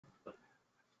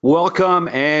Welcome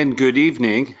and good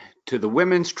evening to the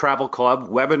Women's Travel Club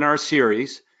webinar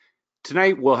series.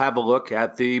 Tonight we'll have a look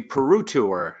at the Peru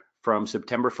tour from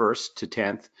September 1st to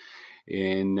 10th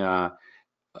in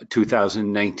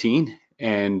 2019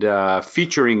 and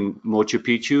featuring Machu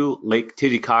Picchu, Lake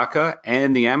Titicaca,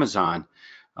 and the Amazon.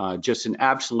 Just an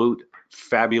absolute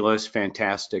fabulous,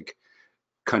 fantastic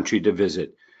country to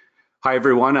visit. Hi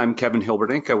everyone, I'm Kevin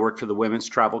Hilberdink. I work for the Women's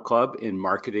Travel Club in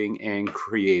marketing and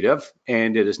creative,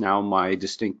 and it is now my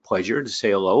distinct pleasure to say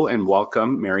hello and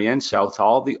welcome Marianne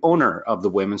Southall, the owner of the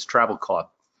Women's Travel Club.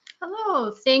 Hello,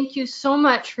 thank you so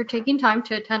much for taking time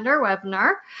to attend our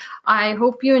webinar. I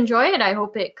hope you enjoy it. I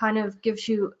hope it kind of gives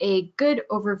you a good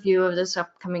overview of this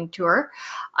upcoming tour.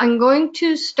 I'm going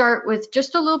to start with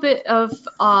just a little bit of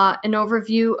an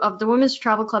overview of the Women's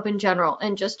Travel Club in general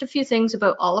and just a few things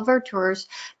about all of our tours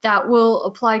that will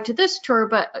apply to this tour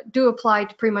but do apply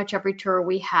to pretty much every tour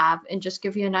we have, and just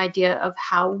give you an idea of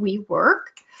how we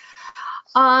work.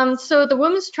 So the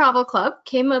Women's Travel Club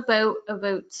came about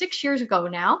 6 years ago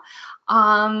now.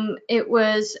 It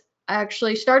was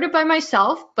actually started by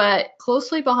myself, but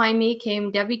closely behind me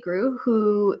came Debbie Grew,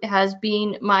 who has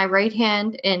been my right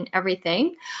hand in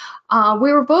everything.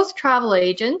 We were both travel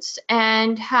agents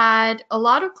and had a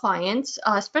lot of clients,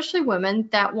 especially women,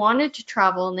 that wanted to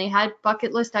travel, and they had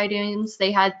bucket list items,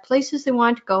 they had places they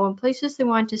wanted to go and places they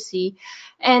wanted to see.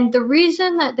 And the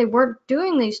reason that they weren't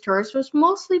doing these tours was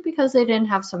mostly because they didn't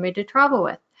have somebody to travel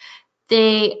with.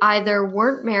 They either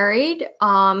weren't married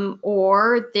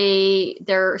or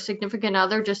their significant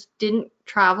other just didn't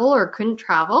travel or couldn't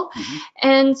travel.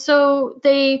 And so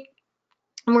they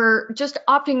were just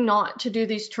opting not to do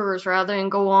these tours rather than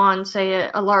go on, say,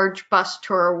 a large bus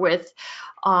tour with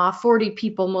 40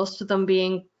 people, most of them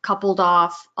being coupled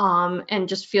off and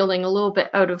just feeling a little bit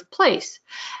out of place.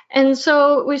 And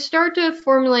so we started to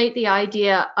formulate the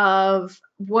idea of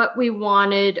what we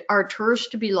wanted our tours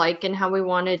to be like and how we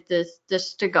wanted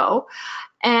this to go.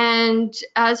 And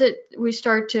as we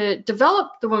started to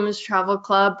develop the Women's Travel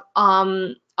Club,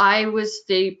 I was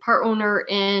the part owner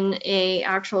in a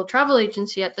actual travel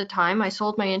agency at the time. I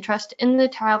sold my interest in the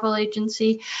travel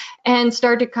agency and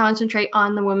started to concentrate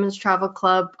on the Women's Travel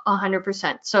Club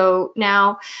 100%. So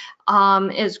now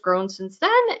it's grown since then,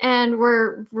 and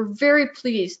we're very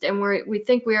pleased, and we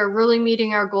think we are really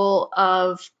meeting our goal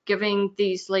of giving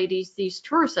these ladies these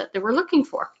tours that they were looking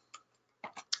for.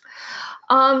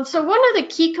 So one of the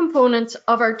key components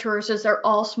of our tours is they're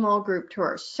all small group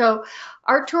tours. So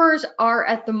our tours are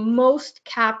at the most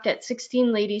capped at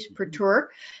 16 ladies per tour.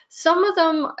 Some of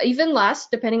them even less,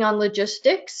 depending on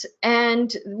logistics.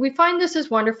 And we find this is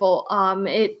wonderful.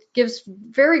 It gives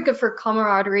very good for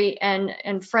camaraderie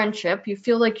and friendship. You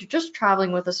feel like you're just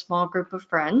traveling with a small group of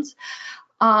friends.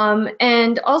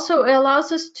 And also it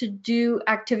allows us to do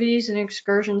activities and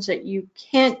excursions that you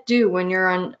can't do when you're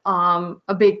on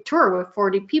a big tour with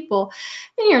 40 people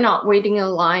and you're not waiting in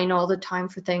line all the time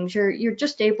for things. You're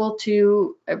just able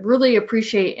to really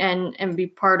appreciate and be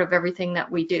part of everything that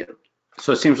we do.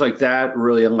 So it seems like that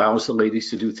really allows the ladies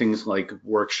to do things like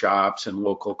workshops and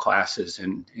local classes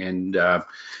and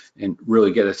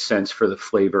really get a sense for the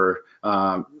flavor,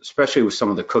 especially with some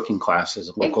of the cooking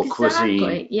classes, local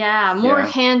cuisine. Yeah, more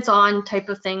hands-on type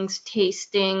of things,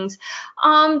 tastings.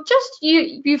 Just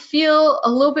you feel a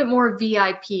little bit more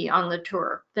VIP on the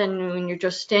tour than when you're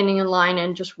just standing in line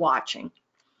and just watching.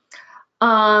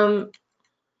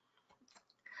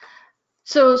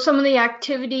 So some of the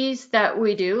activities that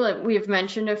we do, like we've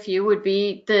mentioned a few, would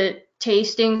be the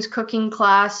tastings, cooking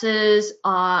classes.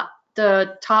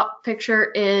 The top picture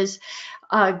is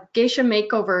a geisha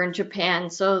makeover in Japan.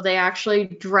 So they actually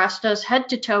dressed us head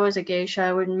to toe as a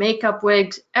geisha with makeup,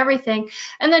 wigs, everything,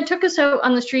 and then took us out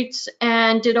on the streets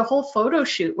and did a whole photo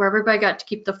shoot where everybody got to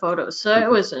keep the photos. So it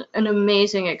was an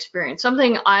amazing experience,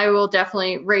 something I will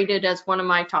definitely rate it as one of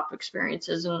my top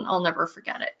experiences, and I'll never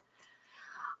forget it.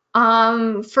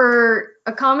 For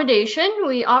accommodation,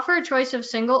 we offer a choice of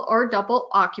single or double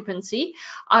occupancy.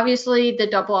 Obviously, the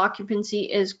double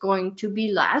occupancy is going to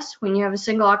be less. When you have a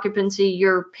single occupancy,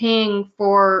 you're paying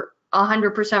for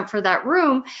 100% for that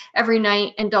room every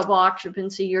night, and double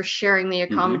occupancy, you're sharing the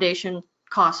accommodation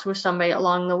costs with somebody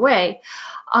along the way.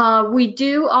 We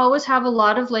do always have a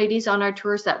lot of ladies on our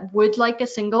tours that would like a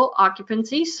single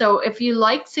occupancy. So if you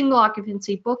like single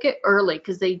occupancy, book it early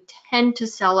because they tend to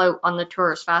sell out on the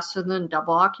tours faster than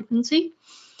double occupancy.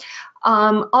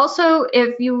 Also,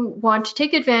 if you want to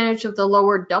take advantage of the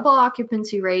lower double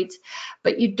occupancy rates,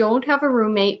 but you don't have a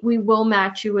roommate, we will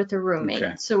match you with a roommate.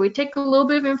 Okay. So we take a little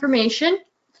bit of information.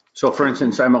 So for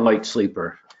instance, I'm a light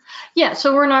sleeper. Yeah,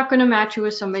 so we're not going to match you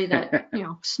with somebody that, you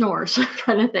know, snores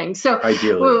kind of thing. So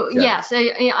Ideally, well, yeah. yes,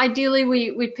 ideally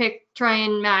we try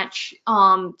and match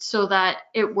so that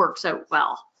it works out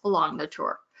well along the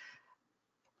tour.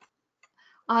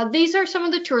 These are some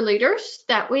of the tour leaders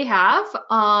that we have.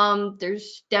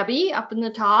 There's Debbie up in the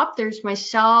top. There's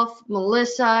myself,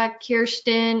 Melissa,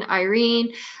 Kirsten,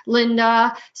 Irene,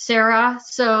 Linda, Sarah.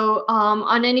 So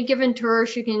on any given tour,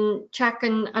 you can check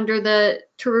under the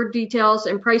tour details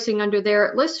and pricing under there.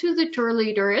 It lists who the tour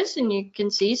leader is, and you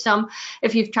can see some.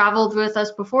 If you've traveled with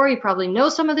us before, you probably know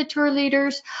some of the tour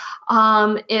leaders.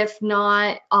 If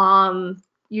not,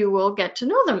 you will get to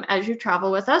know them as you travel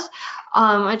with us.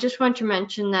 I just want to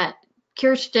mention that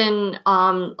Kirsten,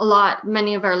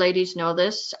 many of our ladies know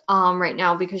this right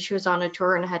now because she was on a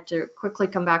tour and had to quickly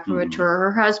come back from a tour.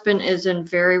 Her husband is in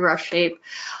very rough shape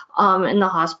in the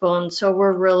hospital, and so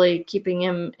we're really keeping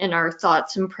him in our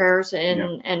thoughts and prayers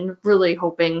and really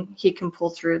hoping he can pull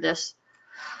through this.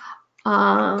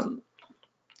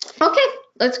 Okay,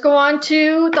 let's go on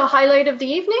to the highlight of the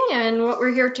evening and what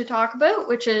we're here to talk about,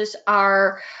 which is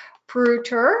our Peru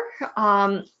tour.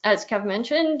 As Kev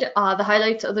mentioned, the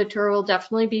highlights of the tour will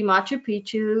definitely be Machu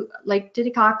Picchu, Lake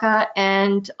Titicaca,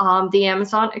 and the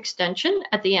Amazon extension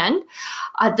at the end.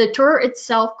 The tour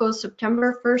itself goes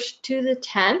September 1st to the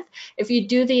 10th. If you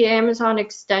do the Amazon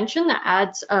extension, that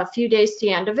adds a few days to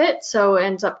the end of it, so it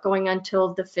ends up going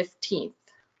until the 15th.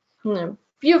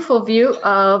 Beautiful view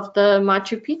of the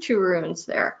Machu Picchu ruins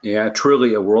there. Yeah,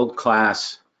 truly a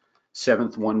world-class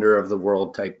seventh wonder of the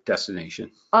world type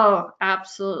destination. Oh,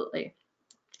 absolutely.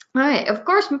 All right, of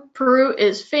course, Peru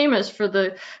is famous for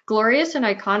the glorious and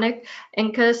iconic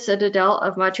Inca citadel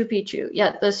of Machu Picchu,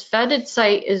 yet this feted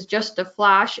site is just a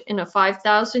flash in a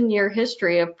 5,000-year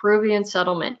history of Peruvian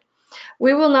settlement.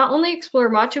 We will not only explore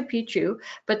Machu Picchu,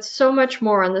 but so much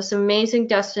more on this amazing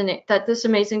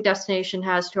destination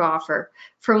has to offer.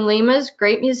 From Lima's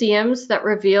great museums that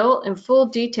reveal in full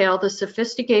detail the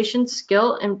sophistication,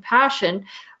 skill, and passion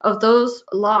of those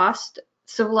lost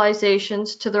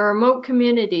civilizations to the remote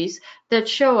communities that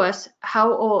show us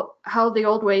how the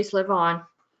old ways live on.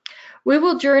 We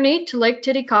will journey to Lake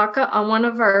Titicaca on one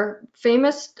of our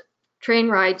famous train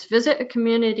rides, visit a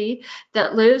community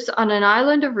that lives on an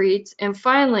island of reeds, and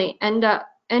finally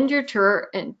end your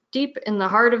tour deep in the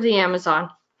heart of the Amazon.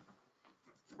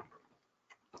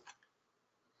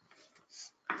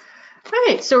 All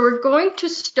right, so we're going to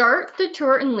start the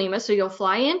tour in Lima. So you'll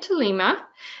fly into Lima,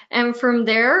 and from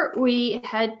there we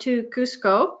head to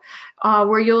Cusco,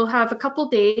 where you'll have a couple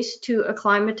days to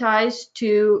acclimatize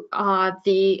to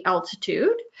the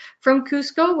altitude. From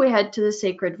Cusco, we head to the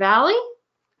Sacred Valley.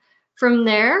 From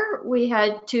there, we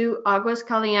head to Aguas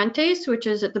Calientes, which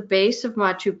is at the base of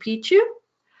Machu Picchu.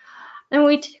 Then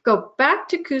we go back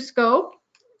to Cusco.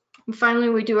 And finally,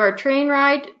 we do our train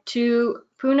ride to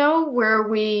Puno, where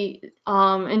we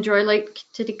enjoy Lake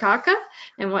Titicaca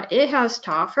and what it has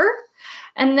to offer.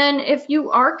 And then if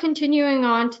you are continuing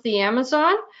on to the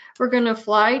Amazon, we're going to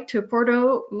fly to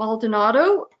Puerto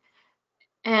Maldonado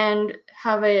and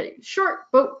have a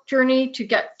short boat journey to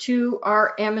get to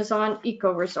our Amazon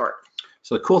Eco Resort.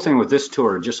 So the cool thing with this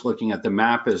tour, just looking at the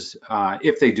map, is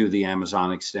if they do the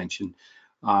Amazon extension,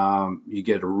 you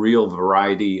get a real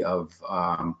variety of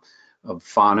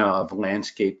fauna, of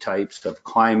landscape types, of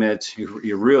climates.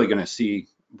 You're really going to see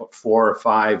 4 or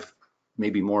 5,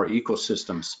 maybe more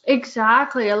ecosystems.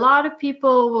 Exactly. A lot of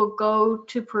people will go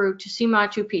to Peru to see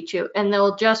Machu Picchu, and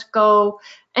they'll just go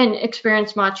and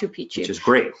experience Machu Picchu. Which is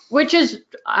great. Which is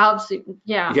obviously,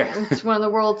 yeah. It's one of the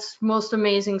world's most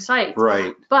amazing sites.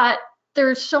 Right. But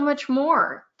there's so much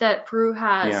more that Peru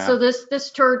has. Yeah. So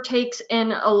this tour takes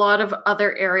in a lot of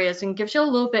other areas and gives you a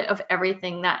little bit of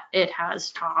everything that it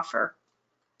has to offer.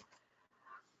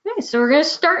 Okay, so we're going to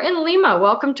start in Lima.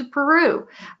 Welcome to Peru.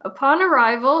 Upon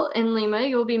arrival in Lima,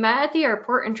 you'll be met at the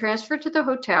airport and transferred to the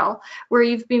hotel where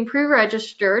you've been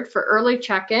pre-registered for early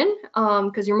check-in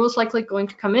because you're most likely going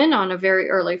to come in on a very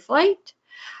early flight.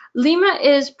 Lima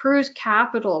is Peru's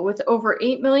capital with over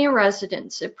 8 million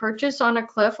residents. It perches on a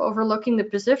cliff overlooking the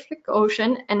Pacific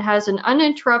Ocean and has an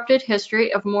uninterrupted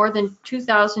history of more than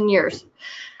 2,000 years.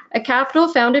 A capital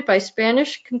founded by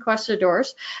Spanish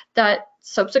conquistadors that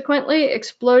subsequently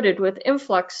exploded with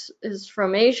influxes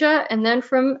from Asia and then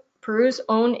from Peru's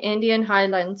own Andean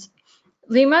highlands.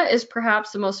 Lima is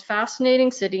perhaps the most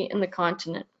fascinating city in the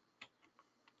continent.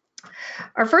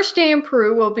 Our first day in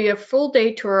Peru will be a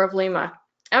full-day tour of Lima.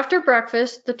 After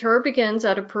breakfast, the tour begins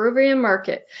at a Peruvian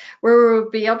market, where we will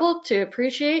be able to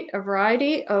appreciate a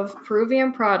variety of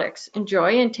Peruvian products,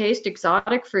 enjoy and taste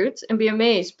exotic fruits, and be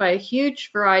amazed by a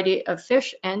huge variety of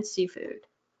fish and seafood.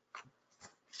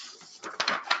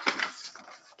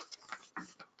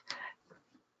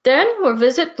 Then we'll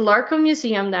visit the Larco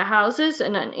Museum that houses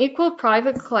an unequal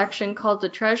private collection called the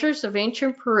Treasures of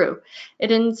Ancient Peru.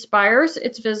 It inspires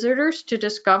its visitors to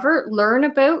discover, learn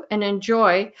about, and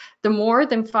enjoy the more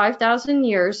than 5,000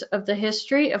 years of the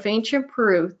history of ancient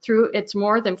Peru through its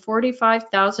more than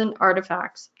 45,000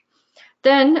 artifacts.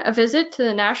 Then a visit to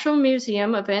the National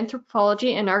Museum of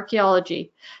Anthropology and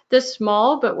Archaeology. This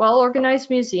small but well-organized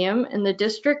museum in the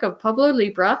district of Pueblo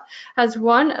Libre has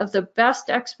one of the best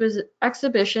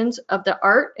exhibitions of the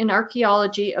art and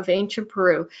archaeology of ancient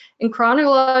Peru in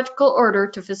chronological order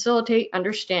to facilitate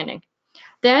understanding.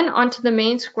 Then onto the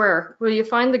main square, where you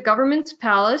find the government's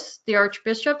palace, the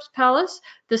Archbishop's palace,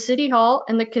 the city hall,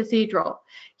 and the cathedral.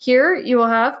 Here you will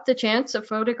have the chance of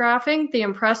photographing the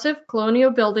impressive colonial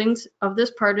buildings of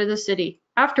this part of the city.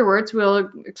 Afterwards,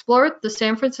 we'll explore the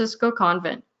San Francisco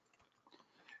convent.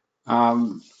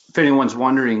 If anyone's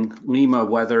wondering, Lima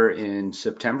weather in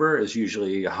September is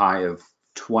usually a high of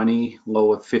 20,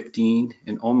 low of 15,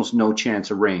 and almost no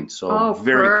chance of rain. So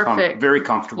very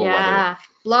comfortable weather. Yeah,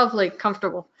 lovely,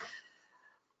 comfortable.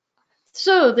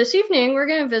 So this evening, we're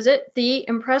going to visit the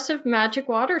impressive Magic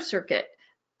Water Circuit,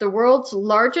 the world's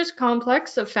largest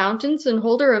complex of fountains and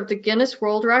holder of the Guinness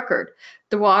World Record.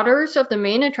 The waters of the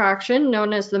main attraction,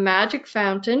 known as the Magic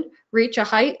Fountain, reach a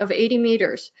height of 80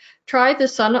 meters. Try the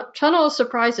Tunnel of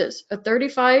Surprises, a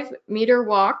 35-meter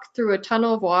walk through a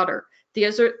tunnel of water, the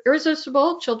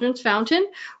Irresistible Children's Fountain,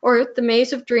 or the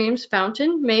Maze of Dreams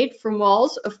Fountain, made from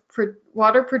walls of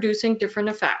water producing different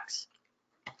effects.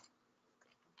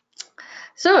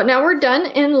 So now we're done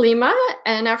in Lima,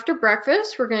 and after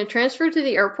breakfast, we're going to transfer to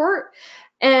the airport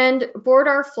and board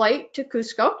our flight to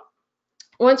Cusco.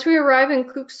 Once we arrive in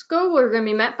Cusco, we're going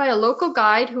to be met by a local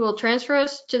guide who will transfer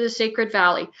us to the Sacred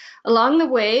Valley. Along the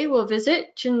way, we'll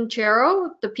visit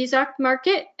Chinchero, the Pisac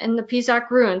Market, and the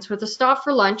Pisac Ruins with a stop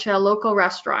for lunch at a local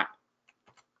restaurant.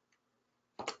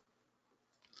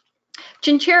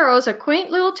 Chinchero is a quaint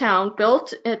little town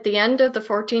built at the end of the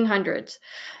 1400s.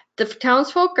 The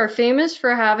townsfolk are famous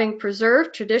for having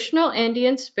preserved traditional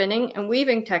Andean spinning and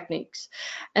weaving techniques,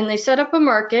 and they set up a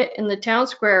market in the town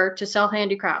square to sell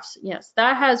handicrafts. Yes,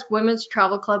 that has Women's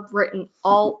Travel Club written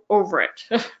all over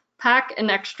it. Pack an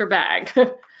extra bag.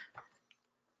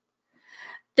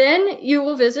 Then you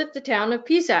will visit the town of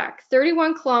Pisac,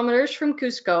 31 kilometers from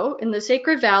Cusco in the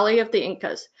Sacred Valley of the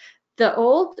Incas. The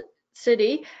old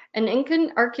city, an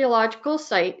Incan archaeological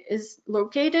site, is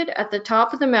located at the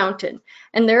top of the mountain,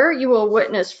 and there you will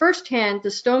witness firsthand the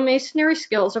stonemasonry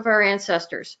skills of our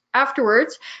ancestors.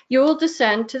 Afterwards, you will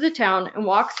descend to the town and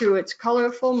walk through its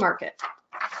colorful market.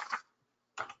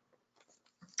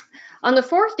 On the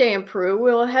fourth day in Peru,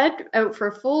 we will head out for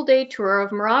a full-day tour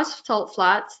of Maras Salt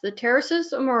Flats, the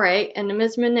Terraces of Moray, and the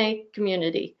Mismene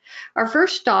community. Our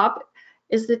first stop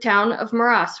is the town of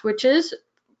Maras, which is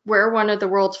where one of the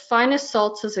world's finest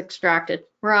salts is extracted,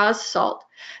 Maras salt.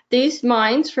 These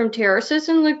mines from terraces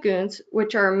and lagoons,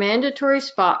 which are a mandatory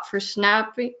spot for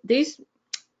snapping, these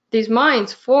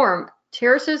mines form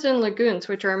terraces and lagoons,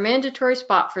 which are a mandatory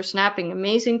spot for snapping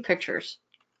amazing pictures.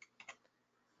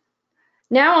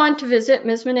 Now on to visit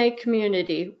Mismene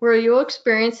community, where you will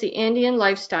experience the Andean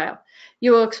lifestyle.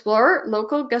 You will explore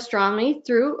local gastronomy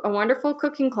through a wonderful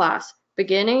cooking class,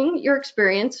 beginning your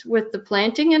experience with the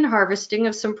planting and harvesting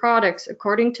of some products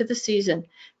according to the season.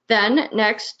 Then,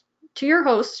 next to your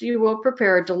hosts, you will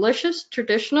prepare a delicious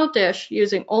traditional dish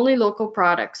using only local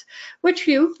products, which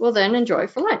you will then enjoy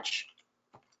for lunch.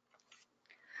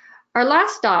 Our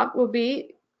last stop will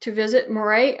be to visit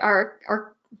Moray, our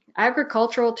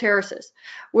agricultural terraces,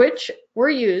 which were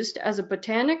used as a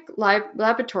botanic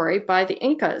laboratory by the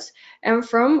Incas, and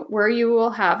from where you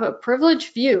will have a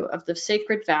privileged view of the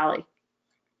Sacred Valley.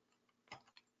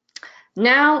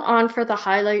 Now on for the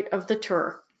highlight of the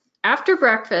tour. After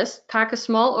breakfast, pack a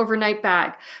small overnight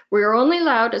bag. We are only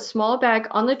allowed a small bag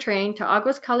on the train to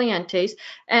Aguas Calientes,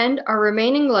 and our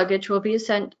remaining luggage will be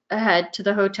sent ahead to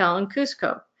the hotel in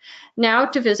Cusco. Now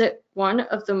to visit one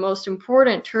of the most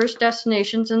important tourist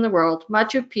destinations in the world,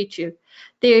 Machu Picchu.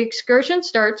 The excursion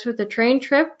starts with a train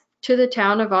trip to the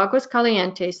town of Aguas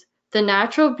Calientes. The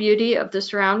natural beauty of the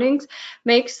surroundings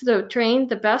makes the train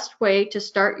the best way to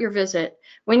start your visit.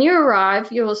 When you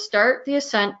arrive, you will start the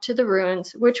ascent to the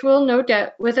ruins, which will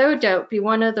without doubt be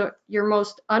one of your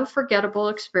most unforgettable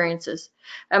experiences.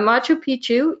 At Machu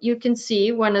Picchu, you can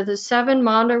see one of the 7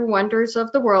 modern wonders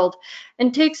of the world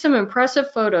and take some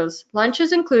impressive photos. Lunch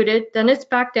is included, then it's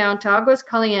back down to Aguas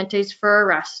Calientes for a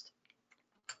rest.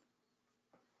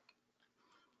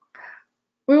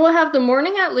 We will have the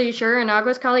morning at leisure in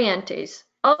Aguas Calientes.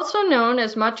 Also known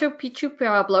as Machu Picchu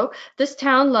Pueblo, this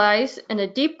town lies in a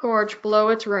deep gorge below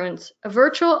its ruins. A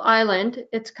virtual island,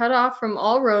 it's cut off from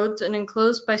all roads and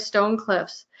enclosed by stone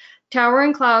cliffs,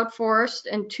 towering cloud forest,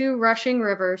 and two rushing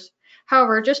rivers.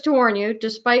 However, just to warn you,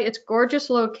 despite its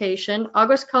gorgeous location,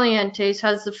 Aguascalientes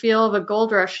has the feel of a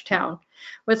gold rush town.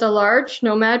 With a large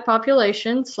nomad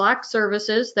population, slack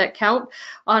services that count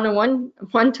on a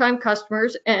one-time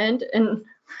customers, and an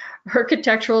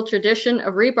architectural tradition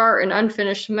of rebar and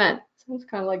unfinished cement. Sounds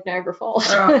kind of like Niagara Falls.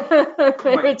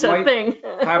 It's a thing.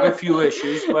 Have a few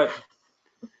issues, but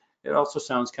it also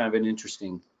sounds kind of an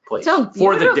interesting place. Sounds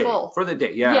for the day. beautiful. For the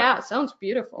day, yeah. Yeah, it sounds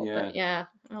beautiful. Yeah. But yeah,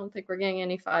 I don't think we're getting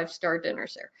any 5-star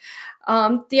dinners there.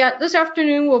 This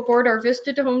afternoon we'll board our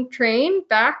Vista to Home train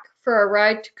back for a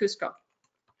ride to Cusco.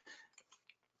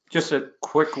 Just a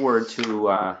quick word to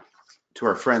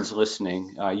our friends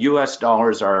listening. US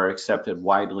dollars are accepted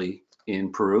widely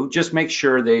in Peru. Just make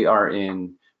sure they are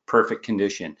in perfect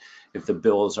condition. If the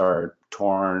bills are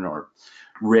torn or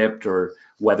ripped or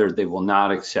weathered, they will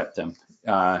not accept them.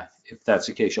 If that's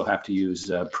the case, you'll have to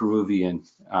use Peruvian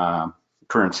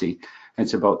currency.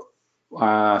 It's about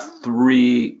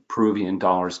 3 Peruvian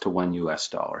dollars to 1 US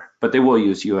dollar, but they will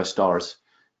use US dollars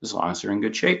as long as they're in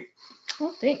good shape.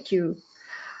 Well, thank you.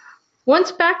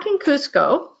 Once back in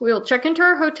Cusco, we will check into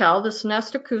our hotel, the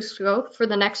Sonesta Cusco, for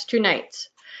the next 2 nights.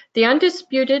 The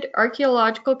undisputed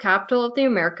archaeological capital of the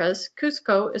Americas,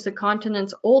 Cusco is the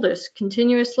continent's oldest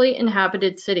continuously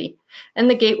inhabited city and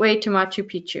the gateway to Machu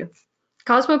Picchu.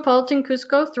 Cosmopolitan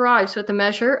Cusco thrives with a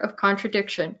measure of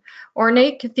contradiction.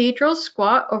 Ornate cathedrals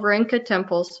squat over Inca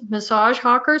temples. Massage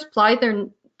hawkers ply the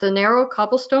narrow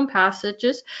cobblestone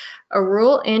passages. A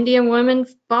rural Andean woman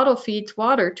bottle feeds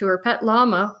water to her pet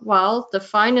llama, while the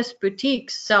finest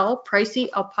boutiques sell pricey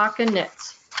alpaca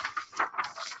knits.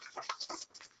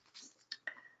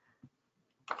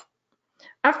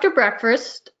 After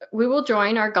breakfast, we will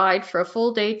join our guide for a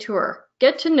full-day tour.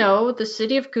 Get to know the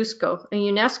city of Cusco, a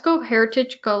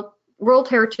UNESCO World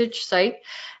Heritage Site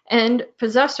and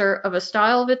possessor of a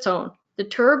style of its own. The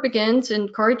tour begins in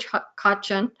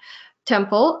Coricacha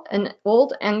Temple, an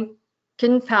old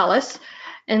Incan palace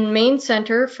and main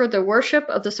center for the worship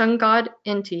of the sun god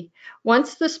Inti.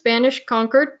 Once the Spanish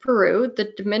conquered Peru,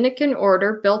 the Dominican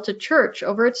order built a church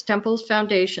over its temple's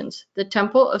foundations, the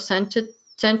Temple of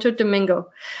Santo Domingo.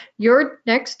 Your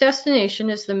next destination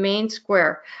is the main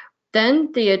square.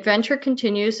 Then the adventure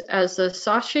continues as the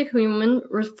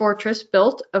Sacsayhuaman fortress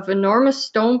built of enormous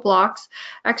stone blocks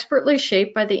expertly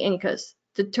shaped by the Incas.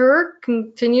 The tour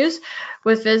continues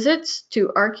with visits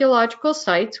to archaeological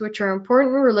sites, which are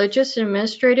important religious and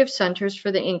administrative centers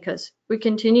for the Incas. We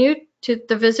continue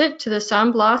the visit to the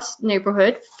San Blas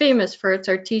neighborhood, famous for its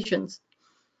artisans.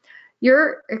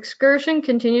 Your excursion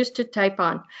continues to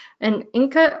Taipan, an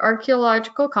Inca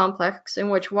archaeological complex in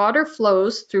which water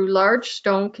flows through large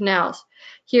stone canals.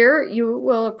 Here you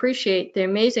will appreciate the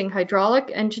amazing hydraulic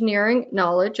engineering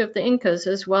knowledge of the Incas,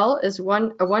 as well as a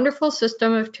wonderful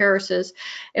system of terraces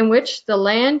in which the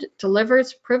land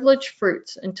delivers privileged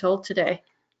fruits until today.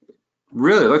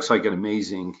 Really looks like an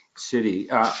amazing city.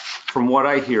 From what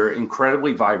I hear,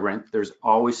 incredibly vibrant. There's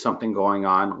always something going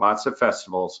on, lots of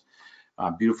festivals.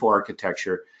 Beautiful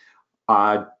architecture.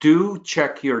 Do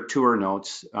check your tour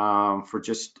notes for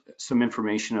just some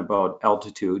information about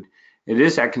altitude. It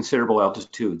is at considerable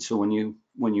altitude, so when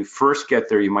you first get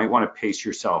there, you might want to pace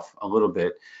yourself a little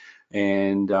bit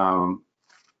and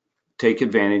take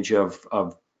advantage of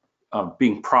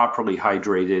being properly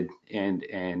hydrated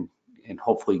and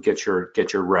hopefully get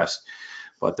your rest.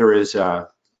 But there is a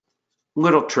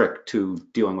little trick to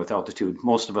dealing with altitude.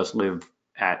 Most of us live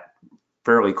at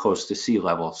fairly close to sea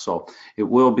level, so it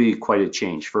will be quite a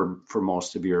change for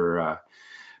most of your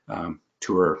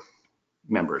tour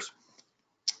members.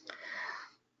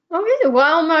 Okay,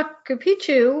 while Machu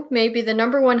Picchu may be the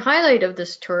 #1 highlight of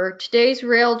this tour, today's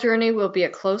rail journey will be a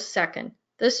close second.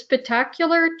 This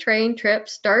spectacular train trip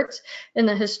starts in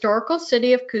the historical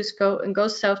city of Cusco and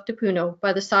goes south to Puno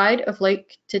by the side of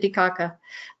Lake Titicaca.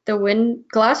 The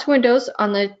glass windows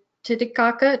on the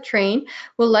Titicaca train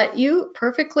will let you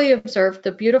perfectly observe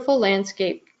the beautiful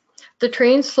landscape. The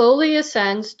train slowly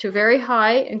ascends to very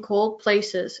high and cold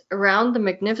places around the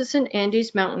magnificent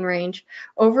Andes mountain range,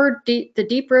 over the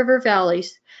deep river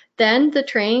valleys. Then the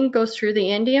train goes through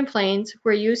the Andean plains,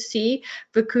 where you see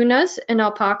vicuñas and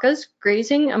alpacas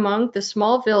grazing among the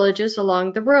small villages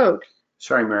along the road.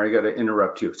 Sorry, Mary, I got to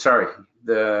interrupt you. Sorry.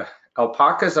 The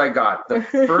alpacas I got. The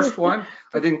first one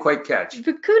I didn't quite catch.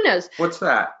 Vicuñas. What's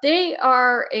that? They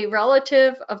are a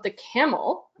relative of the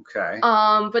camel. Okay.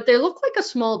 But they look like a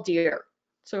small deer.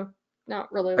 So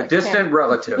not really A like distant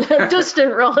relative. a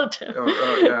distant relative.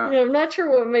 Yeah. Yeah, I'm not sure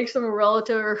what makes them a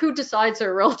relative or who decides they're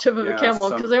a relative of a Yeah,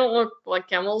 camel because they don't look like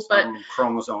camels, but Some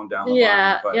chromosome down the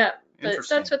yeah, line, but yeah, but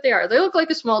interesting. that's what they are. They look like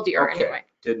a small deer Okay, anyway.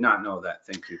 did not know that.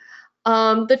 Thank you.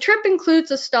 The trip includes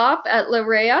a stop at La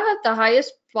Rea, the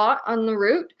highest spot on the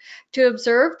route, to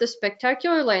observe the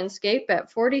spectacular landscape at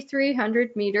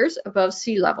 4,300 meters above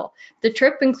sea level. The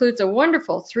trip includes a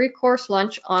wonderful 3-course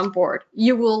lunch on board.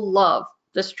 You will love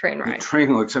this train The ride.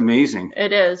 train looks amazing.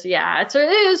 It is, yeah. It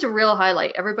is a real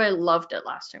highlight. Everybody loved it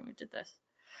last time we did this.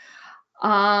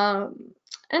 And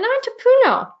on to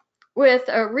Puno. With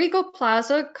a regal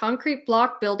plaza, concrete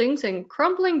block buildings, and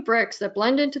crumbling bricks that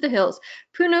blend into the hills,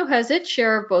 Puno has its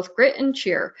share of both grit and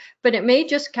cheer, but it may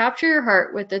just capture your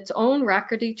heart with its own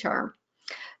rackety charm.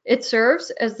 It serves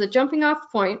as the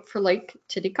jumping-off point for Lake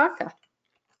Titicaca.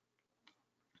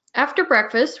 After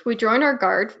breakfast, we join our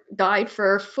guide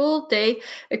for a full-day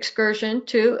excursion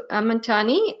to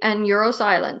Amatani and Uros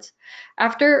Islands.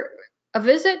 After a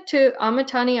visit to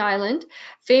Amatani Island,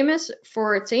 famous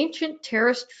for its ancient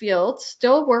terraced fields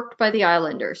still worked by the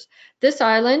islanders. This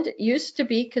island used to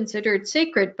be considered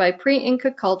sacred by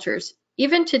pre-Inca cultures.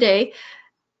 Even today,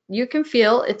 you can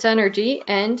feel its energy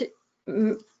and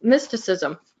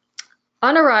mysticism.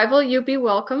 On arrival, you'll be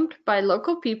welcomed by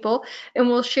local people and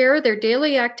will share their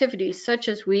daily activities such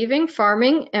as weaving,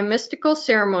 farming, and mystical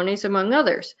ceremonies, among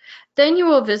others. Then you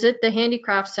will visit the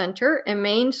Handicraft Center and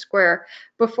Main Square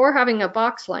before having a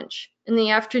box lunch. In the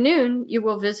afternoon, you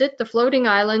will visit the floating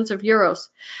islands of Uros,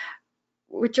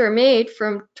 which are made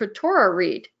from totora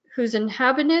reed, whose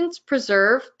inhabitants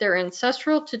preserve their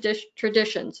ancestral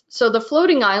traditions. So the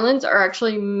floating islands are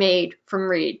actually made from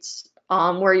reeds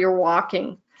where you're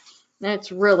walking. And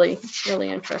it's really, really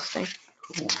interesting.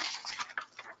 Cool.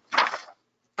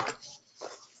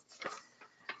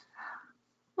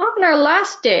 On our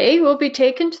last day, we'll be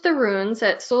taken to the ruins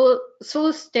at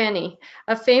Solistani,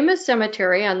 a famous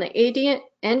cemetery on the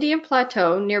Andean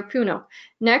Plateau near Puno,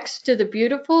 next to the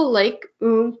beautiful Lake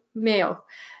Umeo.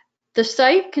 The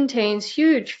site contains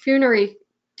huge funerary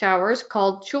towers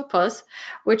called chulpas,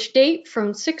 which date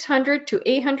from 600 to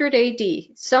 800 AD,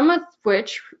 some of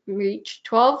which reach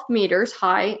 12 meters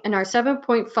high and are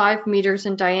 7.5 meters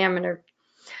in diameter.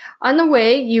 On the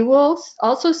way, you will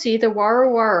also see the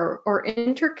waro, or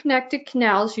interconnected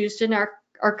canals used in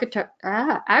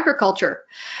agriculture.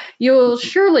 You will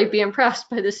surely be impressed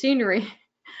by the scenery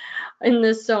in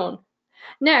this zone.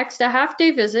 Next, a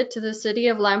half-day visit to the city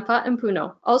of Lampa and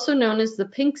Puno, also known as the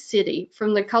Pink City,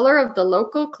 from the color of the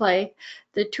local clay.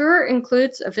 The tour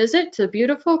includes a visit to the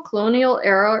beautiful colonial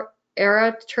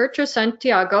era Church of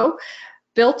Santiago,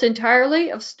 built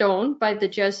entirely of stone by the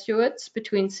Jesuits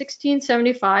between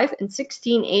 1675 and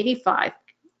 1685.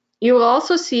 You will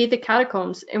also see the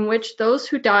catacombs in which those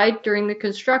who died during the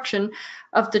construction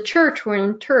of the church were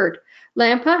interred.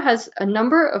 Lampa has a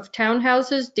number of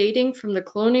townhouses dating from the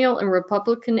colonial and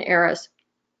Republican eras.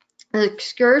 The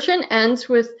excursion ends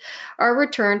with our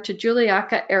return to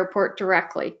Juliaca Airport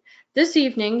directly. This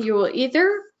evening, you will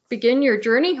either begin your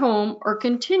journey home or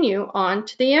continue on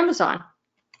to the Amazon.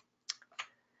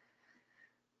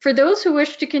 For those who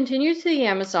wish to continue to the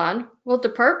Amazon, we'll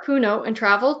depart Puno and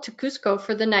travel to Cusco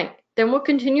for the night. Then we'll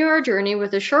continue our journey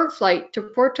with a short flight to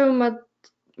Puerto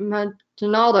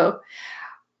Maldonado.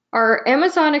 Our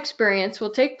Amazon experience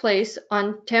will take place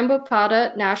on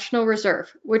Tambopata National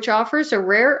Reserve, which offers a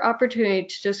rare opportunity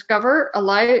to discover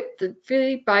the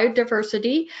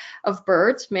biodiversity of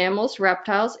birds, mammals,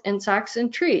 reptiles, insects,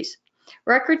 and trees.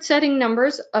 Record-setting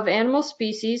numbers of animal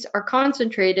species are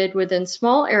concentrated within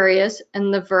small areas,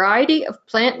 and the variety of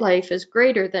plant life is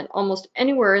greater than almost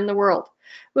anywhere in the world.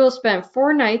 We'll spend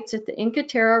 4 nights at the Inca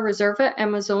Terra Reserva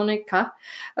Amazonica,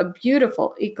 a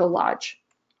beautiful eco-lodge.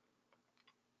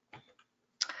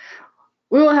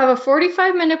 We will have a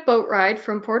 45-minute boat ride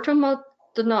from Puerto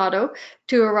Maldonado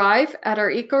to arrive at our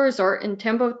eco-resort in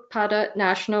Tambopata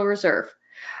National Reserve.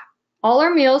 All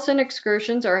our meals and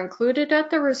excursions are included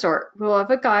at the resort. We'll have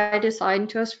a guide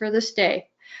assigned to us for this day.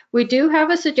 We do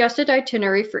have a suggested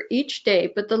itinerary for each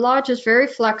day, but the lodge is very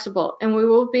flexible, and we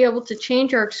will be able to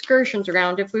change our excursions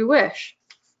around if we wish.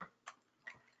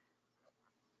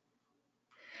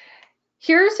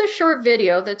 Here's a short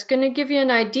video that's going to give you an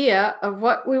idea of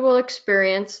what we will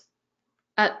experience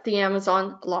at the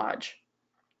Amazon Lodge.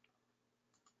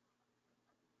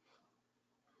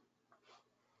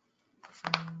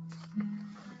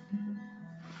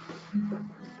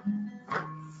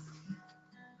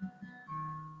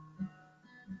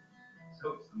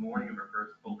 So it's the morning of our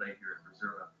first full day here at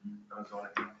Reserva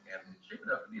Amazonica, and it's shaping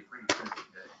up to be a pretty busy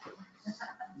day.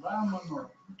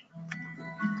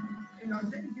 And our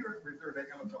day here at Reserva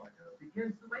Amazonica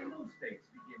begins the way most days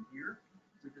begin here,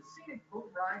 with a scenic boat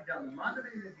ride down the Machu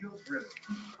Picchu River,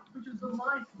 which is the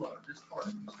lifeblood of this part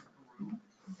of eastern Peru,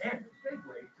 and a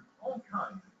gateway to all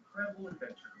kinds of incredible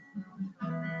adventure.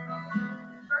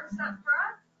 First up for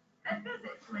us, a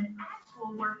visit to an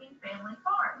actual working family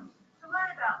farm to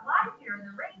learn about life here in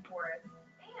the rainforest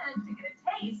and to get a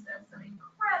taste of some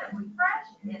incredibly fresh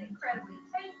and incredibly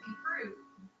tasty fruit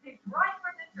picked right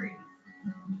from the trees.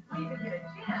 We even get a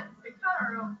chance to cut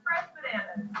our own fresh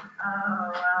bananas.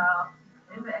 Oh, wow.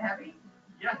 Is it heavy?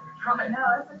 Yeah, try it. No,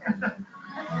 it's okay.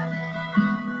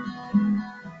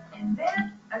 And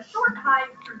then a short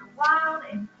hike through the wild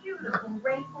and beautiful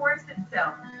rainforest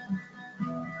itself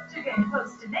to get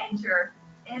close to nature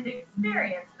and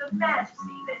experience the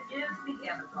majesty that is the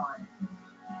Amazon.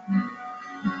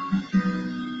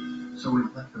 So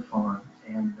we've left the farm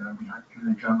and we hiked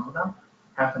through the jungle about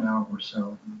half an hour or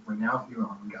so. We're now here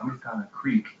on Gamitana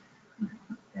Creek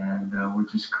and we're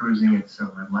just cruising. It's a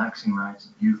relaxing ride. It's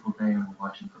a beautiful day and we're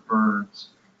watching for birds,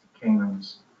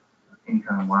 caimans, any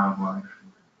kind of wildlife,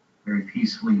 very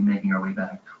peacefully making our way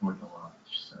back toward the lodge.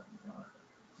 So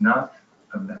not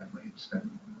a bad way to spend the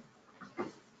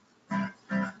morning.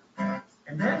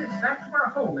 And then it's back to our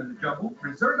home in the jungle,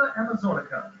 Reserva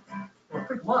Amazonica, for a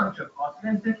quick lunch of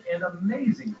authentic and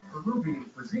amazing Peruvian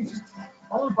cuisine,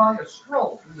 followed by a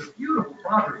stroll through the beautiful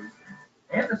property,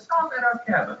 and a stop at our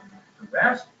cabin to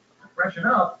rest, to freshen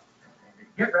up, and to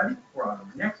get ready for our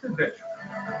next adventure.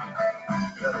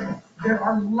 There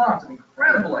are lots of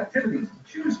incredible activities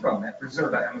to choose from at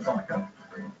Reserva Amazonica,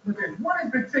 but there's one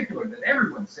in particular that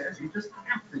everyone says you just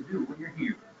have to do when you're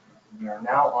here. We are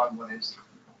now on what is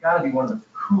got to be one of the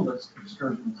coolest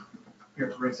excursions here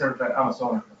at Reserva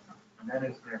Amazonica, and that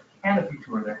is their canopy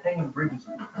tour, their hanging bridges.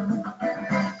 So step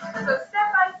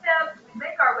by step, we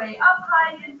make our way up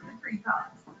high into the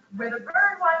treetops, where the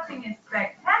bird watching is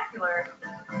spectacular,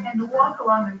 and the walk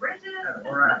along the bridges.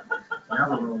 All right, now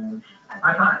we're rolling.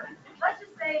 High five. Let's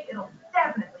just say it'll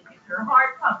definitely get your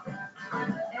heart pumping.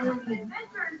 And when the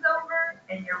adventure is over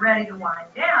and you're ready to wind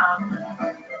down,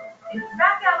 it's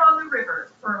back out on the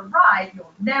river for a ride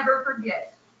you'll never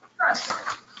forget. Trust me.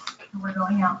 We're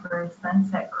going out for a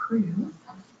sunset cruise,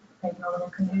 taking a little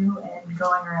canoe and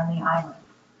going around the island.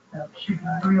 So it should be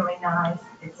really nice.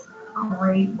 It's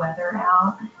great weather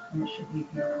out, and it should be a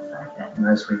beautiful sunset. A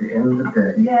nice way to end the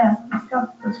day. Yeah, let's go.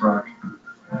 Let's rock.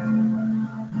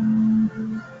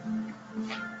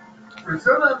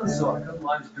 Reserva Amazonica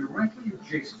lies directly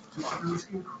adjacent to Peru's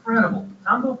incredible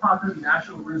Tambopata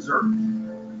National Reserve,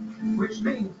 which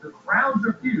means the crowds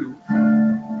are few,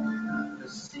 the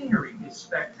scenery is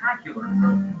spectacular,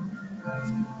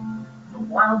 the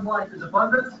wildlife is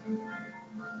abundant,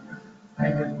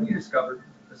 and as we discovered,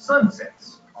 the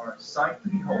sunsets are a sight to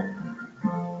behold.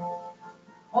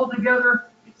 Altogether,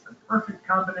 it's the perfect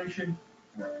combination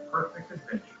for a perfect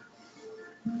adventure.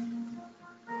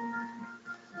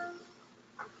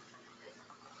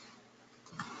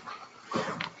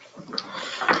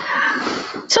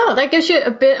 So that gives you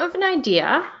a bit of an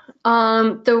idea.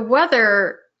 The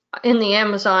weather in the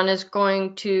Amazon is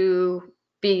going to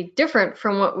be different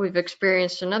from what we've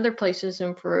experienced in other places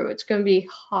in Peru. It's going to be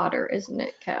hotter, isn't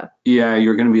it, Kev? Yeah,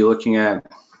 you're going to be looking at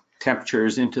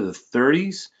temperatures into the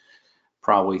 30s,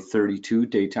 probably 32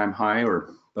 daytime high,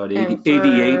 or about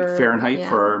 88 Fahrenheit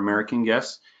for our American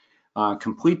guests.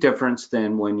 Complete difference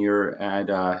than when you're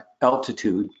at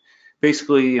altitude.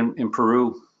 Basically, in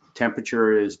Peru,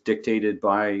 temperature is dictated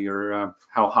by your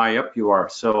how high up you are.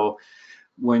 So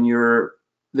when you're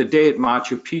the day at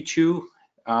Machu Picchu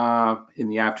in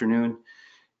the afternoon,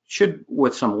 should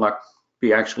with some luck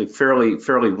be actually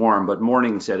fairly warm, but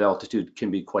mornings at altitude can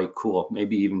be quite cool,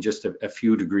 maybe even just a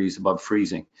few degrees above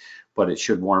freezing, but it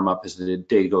should warm up as the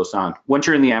day goes on. Once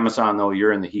you're in the Amazon though,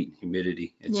 you're in the heat and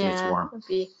humidity. It's warm.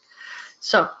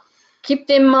 So keep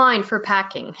in mind for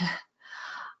packing.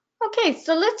 Okay,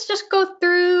 so let's just go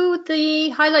through the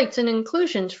highlights and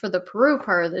inclusions for the Peru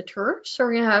part of the tour. So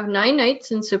we're going to have 9 nights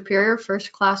in superior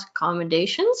first class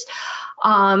accommodations.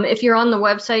 If you're on the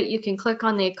website, you can click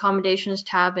on the accommodations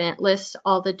tab and it lists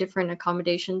all the different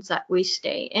accommodations that we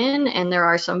stay in, and there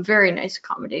are some very nice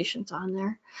accommodations on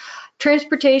there.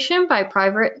 Transportation by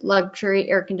private luxury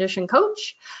air-conditioned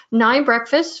coach, 9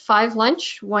 breakfasts, 5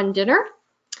 lunch, 1 dinner.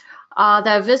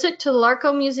 The visit to the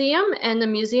Larco Museum and the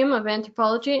Museum of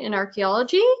Anthropology and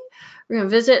Archaeology. We're going to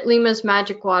visit Lima's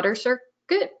Magic Water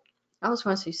Circuit. I always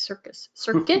want to say circus.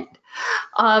 Circuit.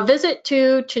 Visit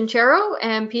to Chinchero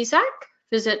and Pisac.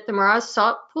 Visit the Maraz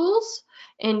Salt Pools.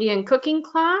 Indian cooking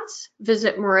class.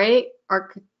 Visit Moray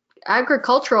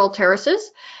Agricultural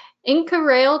Terraces. Inca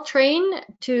Rail train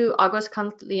to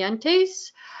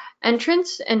Aguascalientes,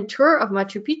 entrance and tour of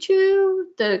Machu Picchu,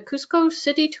 the Cusco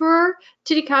City Tour,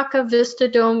 Titicaca Vista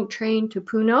Dome train to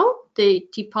Puno, the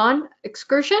Tipan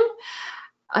excursion,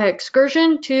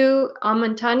 excursion to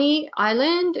Amantani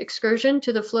Island, excursion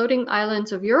to the floating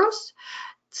islands of Euros,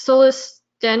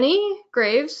 Solisteni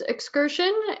Graves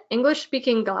excursion,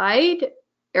 English-speaking guide,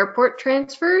 airport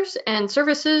transfers, and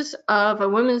services of a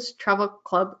women's travel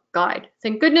club guide.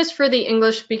 Thank goodness for the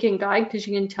English-speaking guide, because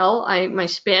you can tell my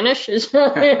Spanish is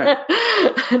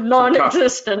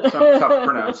non-existent. Some tough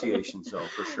pronunciations, though,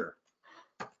 for sure.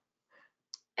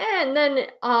 And then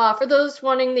for those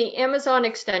wanting the Amazon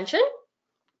extension,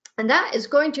 and that is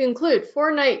going to include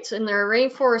 4 nights in their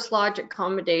Rainforest Lodge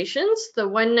accommodations, the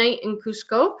 1 night in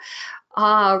Cusco,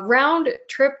 round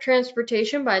trip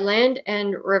transportation by land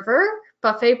and river,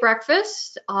 buffet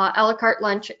breakfast, a la carte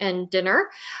lunch and dinner,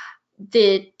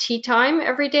 the tea time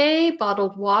every day,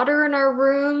 bottled water in our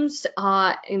rooms,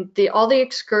 and all the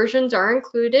excursions are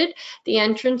included, the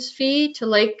entrance fee to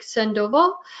Lake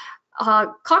Sandoval,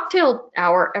 cocktail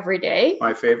hour every day.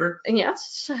 My favorite?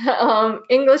 Yes.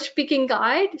 English speaking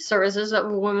guide, services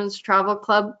of a women's travel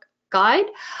club guide.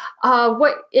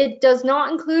 What it does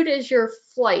not include is your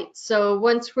flight. So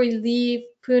once we leave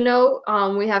Puno,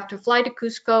 we have to fly to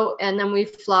Cusco, and then we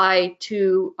fly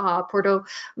to Puerto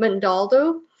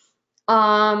Mandaldo.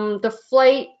 The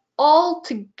flight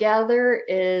altogether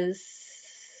is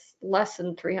less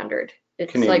than 300.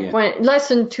 It's Canadian. like less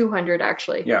than 200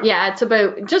 actually. Yeah. It's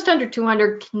about just under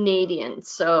 200 Canadian.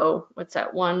 So what's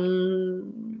that,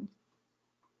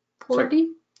 140? Like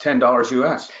 $10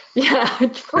 US. Yeah,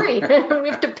 it's free. We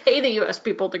have to pay the US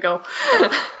people to go.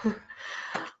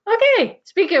 Okay,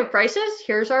 speaking of prices,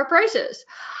 here's our prices.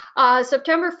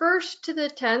 September 1st to the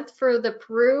 10th for the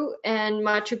Peru and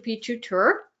Machu Picchu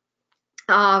tour.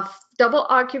 Double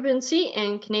occupancy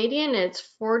in Canadian, it's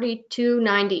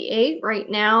 $42.98 right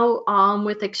now.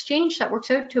 With exchange, that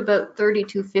works out to about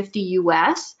 $32.50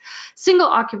 US. Single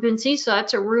occupancy, so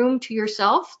that's a room to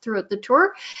yourself throughout the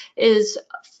tour, is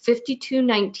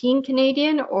 $52.19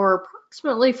 Canadian, or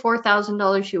approximately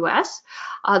 $4,000 US.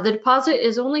 The deposit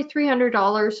is only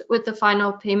 $300, with the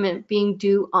final payment being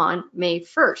due on May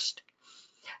 1st.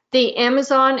 The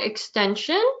Amazon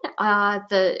extension,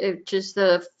 which is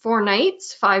the 4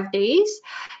 nights, 5 days,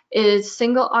 is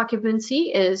single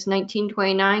occupancy is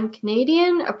 $19.29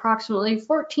 Canadian, approximately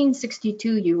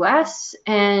 $14.62 US,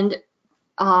 and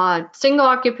single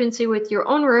occupancy with your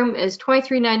own room is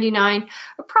 $23.99,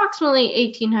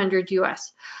 approximately $1,800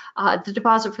 US. The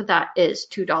deposit for that is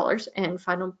 $200,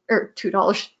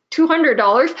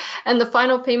 and the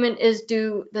final payment is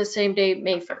due the same day,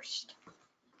 May 1st.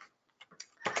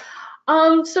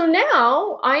 So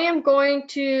now I am going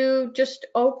to just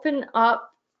open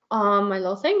up my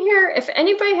little thing here. If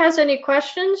anybody has any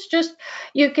questions,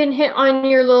 you can hit on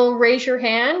your little raise your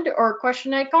hand or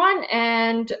question icon,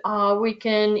 and we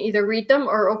can either read them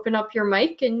or open up your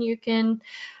mic and you can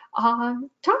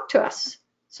talk to us.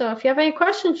 So if you have any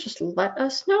questions, just let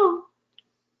us know.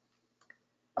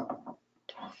 I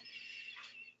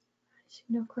see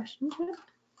no questions yet.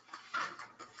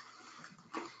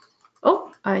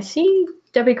 Oh, I see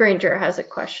Debbie Granger has a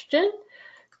question.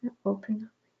 Open up.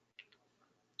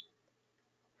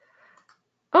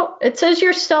 Oh, it says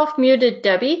you're self-muted,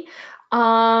 Debbie.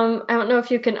 I don't know if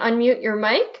you can unmute your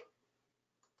mic.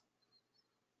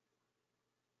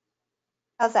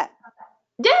 How's that?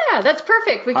 Yeah, that's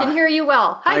perfect. We can hear you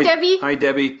well. Hi, Debbie. Hi,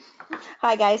 Debbie.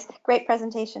 Hi, guys. Great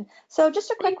presentation. So just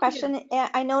a quick question.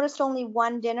 I noticed only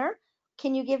 1 dinner.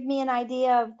 Can you give me an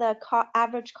idea of the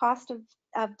average cost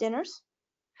of dinners?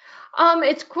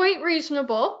 It's quite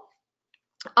reasonable.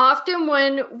 Often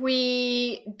when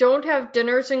we don't have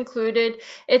dinners included,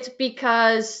 it's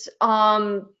because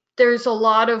there's a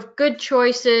lot of good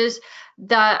choices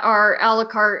that are a la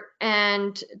carte,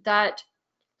 and that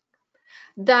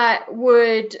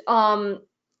would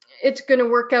it's going to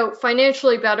work out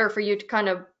financially better for you to kind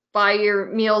of buy your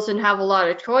meals and have a lot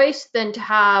of choice than to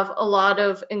have a lot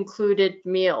of included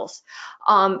meals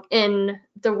in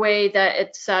the way that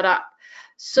it's set up.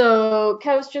 So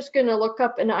Kev's just going to look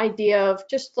up an idea of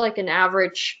just like an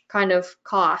average kind of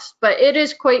cost, but it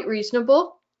is quite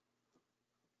reasonable.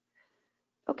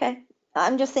 Okay.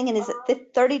 I'm just thinking, is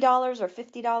it $30 or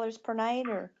 $50 per night,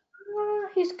 or?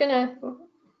 He's going to.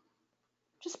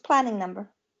 Just planning number.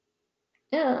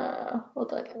 Yeah,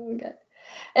 hold on.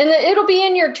 And it'll be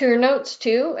in your tour notes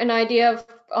too, an idea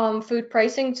of food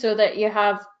pricing, so that you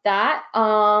have that.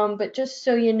 But just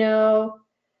so you know.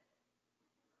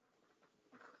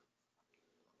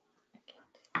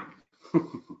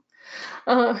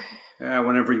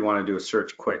 Whenever you want to do a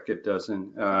search quick, it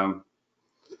doesn't come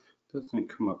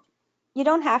up. You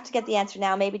don't have to get the answer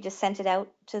now. Maybe just send it out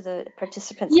to the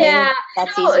participants. Yeah,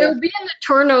 That's it'll easier. be in the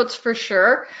tour notes for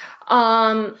sure.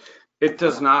 It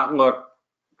does not look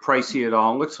pricey at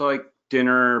all. It looks like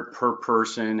dinner per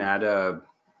person at a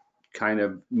kind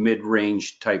of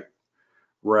mid-range type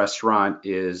restaurant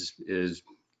is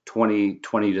 $20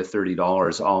 to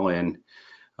 $30 all in.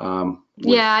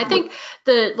 Yeah, I think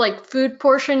the like food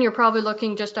portion, you're probably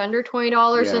looking just under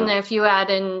 $20, and Yeah. then if you add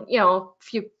in, you know, a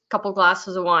few couple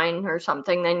glasses of wine or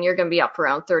something, then you're gonna be up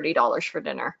around $30 for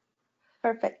dinner.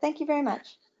 Perfect. Thank you very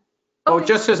much. Oh, Okay.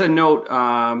 just as a note,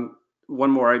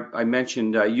 one more I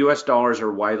mentioned, US dollars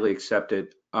are widely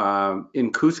accepted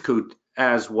in Cusco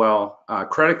as well.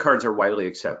 Credit cards are widely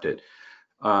accepted.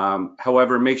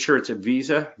 However, make sure it's a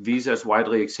Visa. Visa is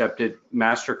widely accepted.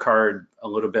 MasterCard a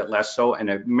little bit less so, and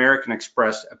American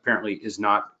Express apparently is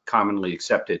not commonly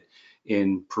accepted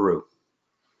in Peru.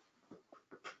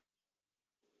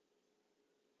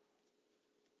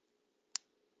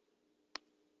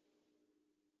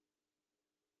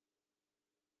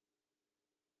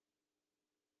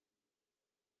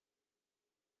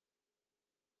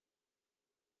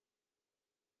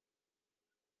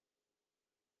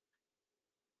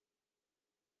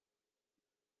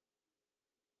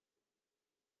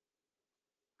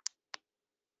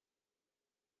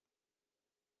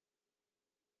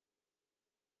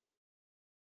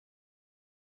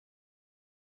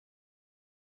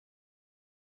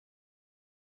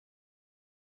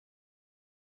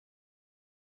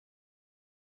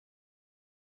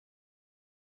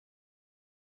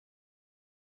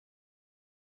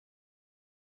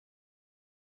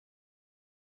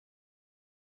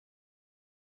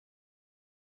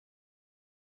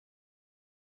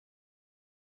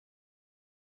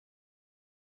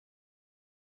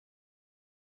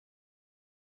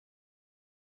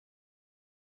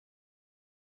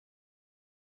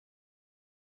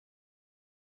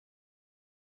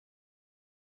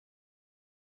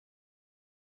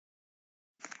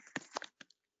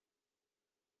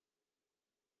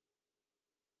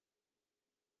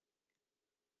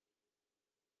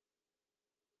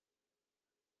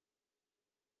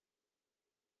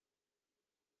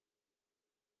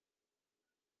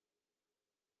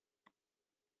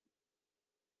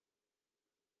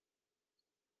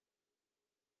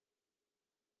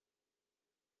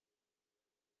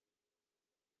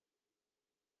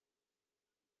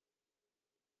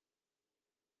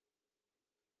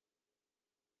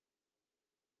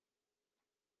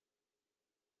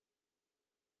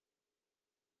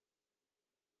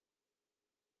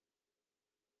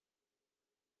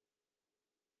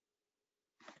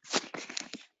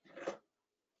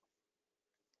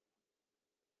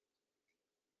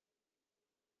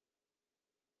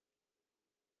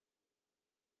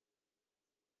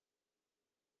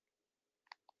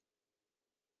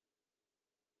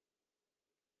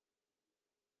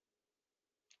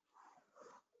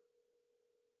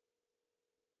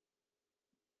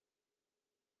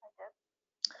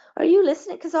 Are you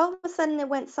listening? Because all of a sudden it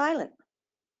went silent.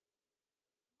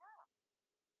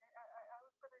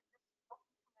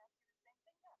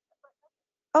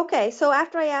 Okay, so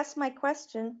after I ask my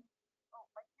question.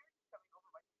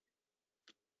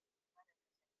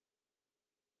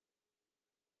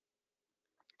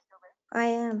 I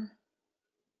am.